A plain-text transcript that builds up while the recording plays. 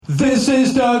This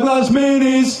is Doug Loves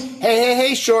Minis.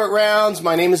 Hey, short rounds.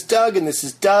 My name is Doug, and this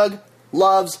is Doug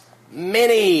Loves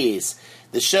Minis.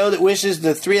 The show that wishes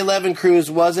the 311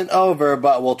 cruise wasn't over,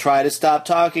 but will try to stop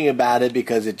talking about it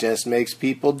because it just makes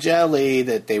people jelly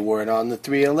that they weren't on the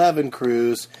 311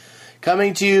 cruise.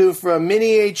 Coming to you from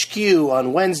Mini HQ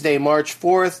on Wednesday, March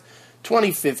 4th,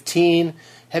 2015.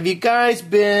 Have you guys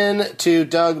been to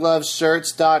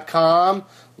DougLovesShirts.com?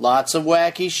 Lots of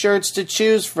wacky shirts to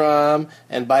choose from,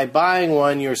 and by buying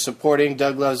one, you're supporting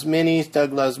Doug Loves Minis,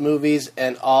 Doug Loves Movies,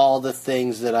 and all the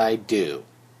things that I do,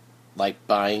 like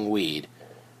buying weed.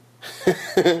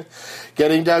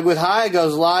 Getting Doug with High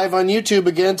goes live on YouTube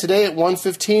again today at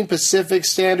 1:15 Pacific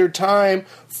Standard Time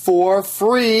for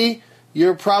free.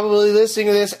 You're probably listening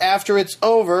to this after it's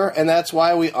over, and that's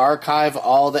why we archive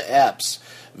all the EPs.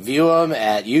 View them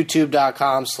at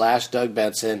youtube.com/Doug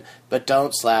Benson, but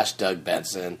don't /Doug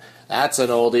Benson. That's an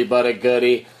oldie but a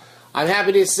goodie. I'm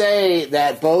happy to say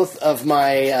that both of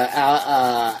my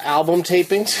album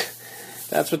tapings,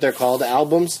 that's what they're called,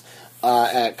 albums,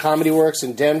 at Comedy Works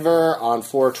in Denver on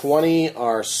 420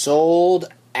 are sold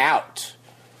out.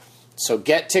 So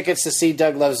get tickets to see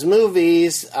Doug Loves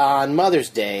Movies on Mother's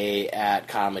Day at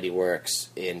Comedy Works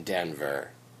in Denver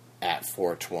at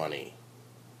 420.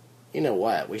 You know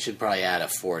what? We should probably add a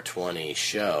 420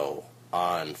 show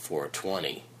on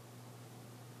 420.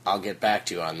 I'll get back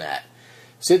to you on that.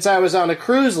 Since I was on a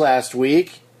cruise last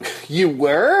week, you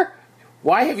were?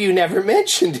 Why have you never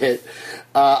mentioned it?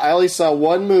 I only saw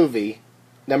one movie,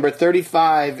 number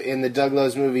 35 in the Doug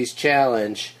Loves Movies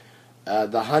Challenge,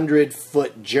 The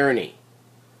 100-Foot Journey.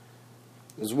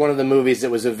 It was one of the movies that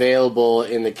was available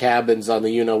in the cabins on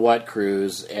the You-Know-What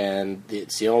cruise, and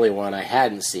it's the only one I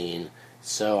hadn't seen.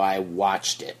 So I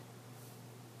watched it.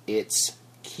 It's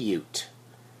cute.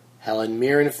 Helen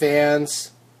Mirren fans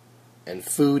and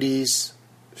foodies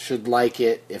should like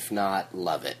it, if not,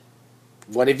 love it.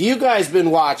 What have you guys been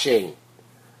watching?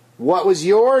 What was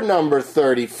your number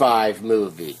 35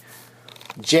 movie?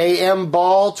 J.M.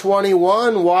 Ball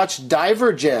 21 watched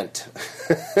Divergent.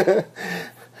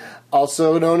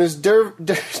 Also known as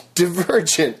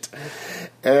Divergent.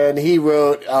 And he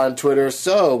wrote on Twitter,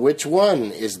 so, which one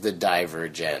is the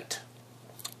Divergent?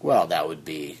 Well, that would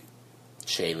be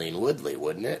Shailene Woodley,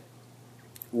 wouldn't it?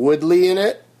 Woodley in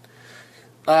it.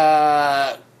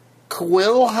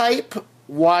 Quill Hype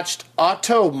watched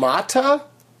Automata.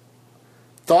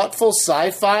 Thoughtful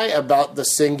sci-fi about the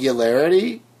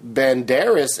singularity.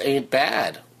 Banderas ain't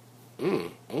bad.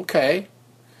 Okay.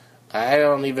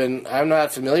 I'm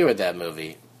not familiar with that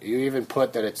movie. You even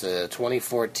put that it's a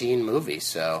 2014 movie,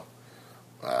 so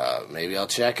maybe I'll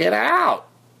check it out.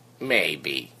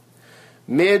 Maybe.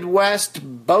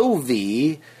 Midwest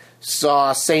Bovie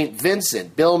saw St.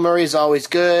 Vincent. Bill Murray's always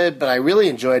good, but I really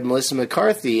enjoyed Melissa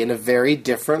McCarthy in a very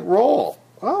different role.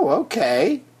 Oh,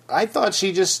 okay. I thought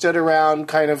she just stood around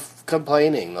kind of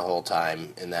complaining the whole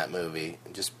time in that movie.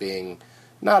 Just being,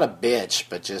 not a bitch,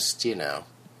 but just,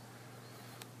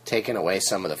 taking away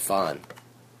some of the fun.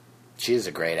 She's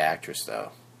a great actress,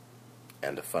 though,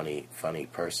 and a funny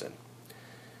person.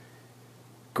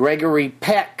 Gregory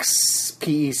Peck's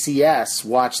PECS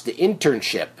watched The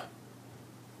Internship,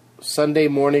 Sunday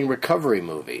morning recovery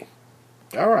movie.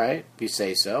 All right, if you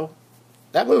say so.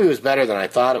 That movie was better than I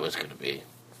thought it was going to be.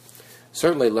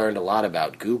 Certainly learned a lot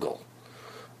about Google.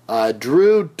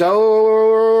 Drew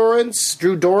Dorrance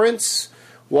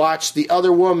watched The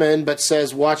Other Woman, but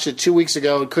says watched it 2 weeks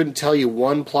ago and couldn't tell you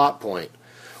one plot point.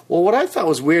 Well, what I thought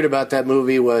was weird about that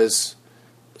movie was,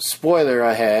 spoiler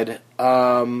ahead,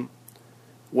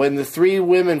 when the three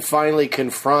women finally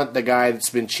confront the guy that's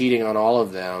been cheating on all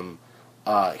of them,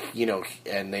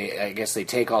 and I guess they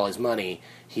take all his money,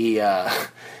 he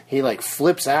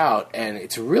flips out, and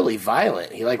it's really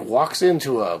violent. He, walks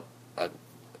into a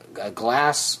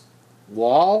glass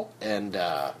wall and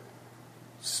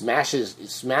smashes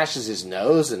his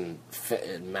nose and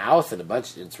mouth and a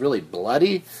bunch. It's really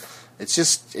bloody.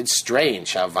 It's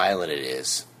strange how violent it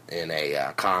is in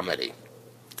a comedy.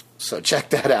 So check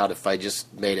that out if I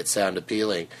just made it sound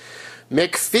appealing.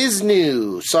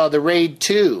 McFiznew saw The Raid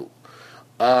 2.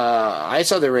 I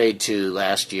saw The Raid 2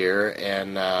 last year,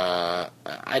 and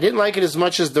I didn't like it as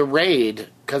much as The Raid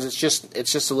because it's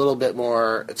just a little bit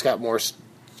more. It's got more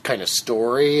kind of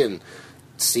story and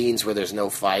scenes where there's no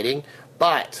fighting,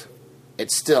 but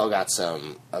it's still got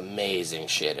some amazing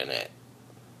shit in it.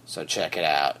 So check it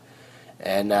out.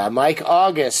 And Mike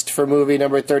August, for movie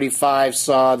number 35,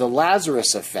 saw The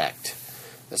Lazarus Effect.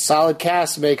 The solid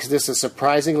cast makes this a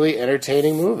surprisingly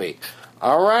entertaining movie.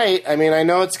 All right, I mean, I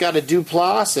know it's got a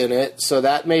Duplass in it, so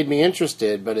that made me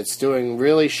interested, but it's doing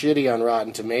really shitty on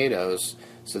Rotten Tomatoes,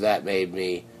 so that made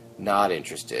me Not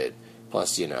interested.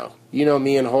 Plus, you know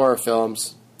me and horror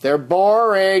films. They're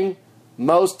boring.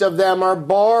 Most of them are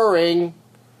boring.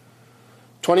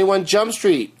 21 Jump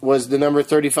Street was the number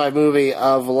 35 movie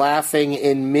of Laughing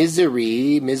in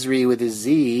Misery. Misery with a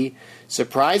Z.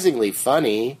 Surprisingly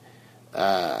funny.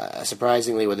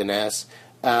 Surprisingly with an S.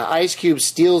 Ice Cube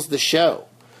steals the show.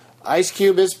 Ice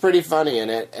Cube is pretty funny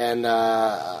in it, and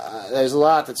there's a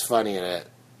lot that's funny in it,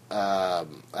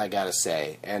 I gotta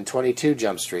say. And 22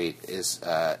 Jump Street is,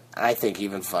 I think,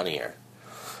 even funnier.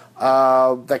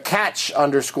 The Catch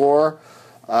 _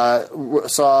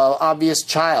 saw Obvious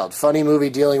Child. Funny movie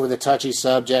dealing with a touchy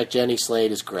subject. Jenny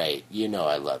Slate is great. You know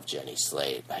I love Jenny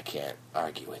Slate. I can't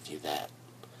argue with you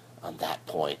on that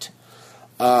point.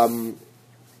 All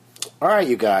right,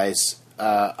 you guys.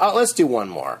 Let's do one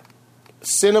more.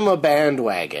 Cinema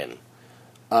Bandwagon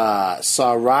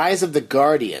saw Rise of the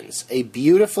Guardians, a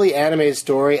beautifully animated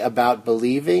story about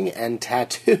believing and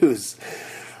tattoos.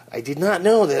 I did not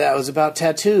know that was about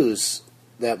tattoos,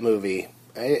 that movie.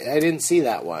 I didn't see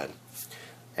that one.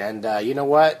 And you know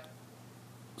what?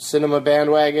 Cinema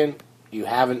Bandwagon, you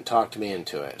haven't talked me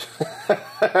into it.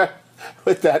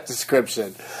 With that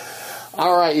description.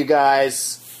 All right, you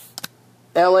guys.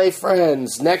 LA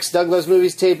Friends. Next Doug Loves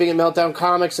Movies taping at Meltdown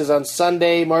Comics is on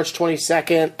Sunday, March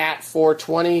 22nd at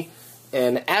 4:20.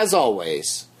 And as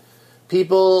always,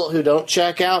 people who don't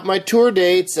check out my tour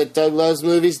dates at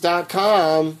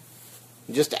DougLovesMovies.com,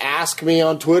 just ask me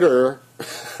on Twitter,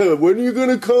 when are you going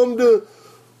to come to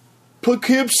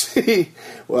Poughkeepsie?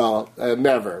 Well,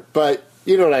 never. But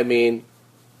you know what I mean.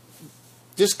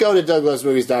 Just go to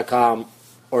DougLovesMovies.com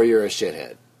or you're a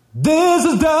shithead. This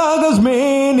is Douglas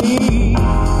Mini.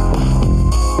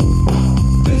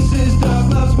 This is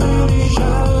Douglas Mini.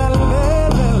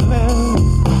 Sha-la-la-la-la-la.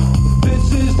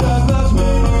 This is Douglas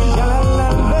Mini.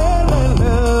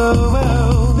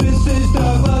 Sha-la-la-la-la-la. This is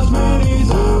Douglas Mini.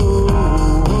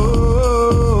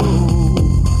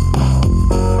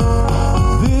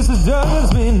 This is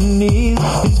Douglas Mini's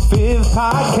his 5th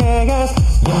podcast,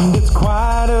 and it's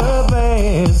quite a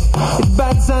blast. It's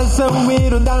bite-sized, so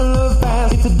it'll download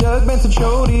fast. It's a Doug Benson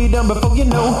show, done before you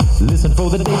know. Listen for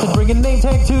the dates and bring a name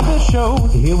tag to the show.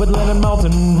 Here with Leonard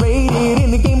Maltin rated in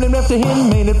the game named after him.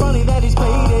 Made it funny that he's played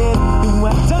it. Do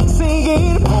I Doug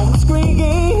singing on the screen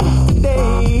game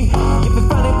today? If the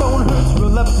funny bone hurts,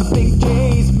 roll up the big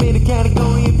J's. Made a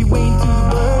category if you wait to the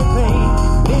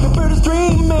birthday. Baby bird is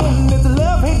dreaming, it's a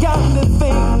love-hate kind of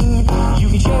thing. You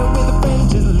can share it with a friend,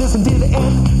 just listen to the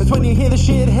end. That's when you hear the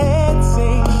shithead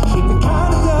sing. Keep it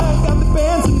kind of Doug, I'm the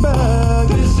Benson bug.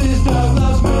 This is Doug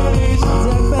Loves Minis.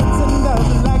 Doug Benson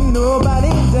does it like nobody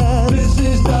does. This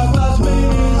is Doug Loves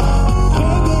Minis.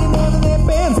 Can't get enough of that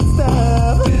Benson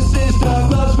stuff. This is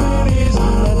Doug Loves Minis.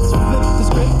 Let's flip the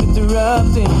script,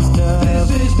 interrupting stuff. This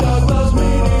is Doug Loves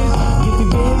Minis. If you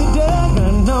really Doug,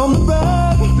 I'm on the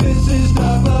rug. This is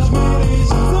Doug Loves Minis.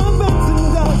 Doug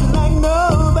Benson does it like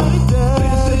nobody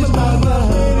does. This is Doug Loves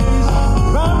Minis.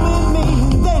 Run with me,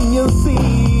 then you'll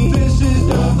see. This is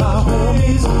Doug Loves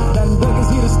Minis. That Doug is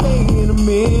here to stay in a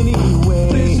mini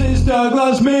way. This is Doug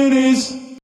Loves Minis.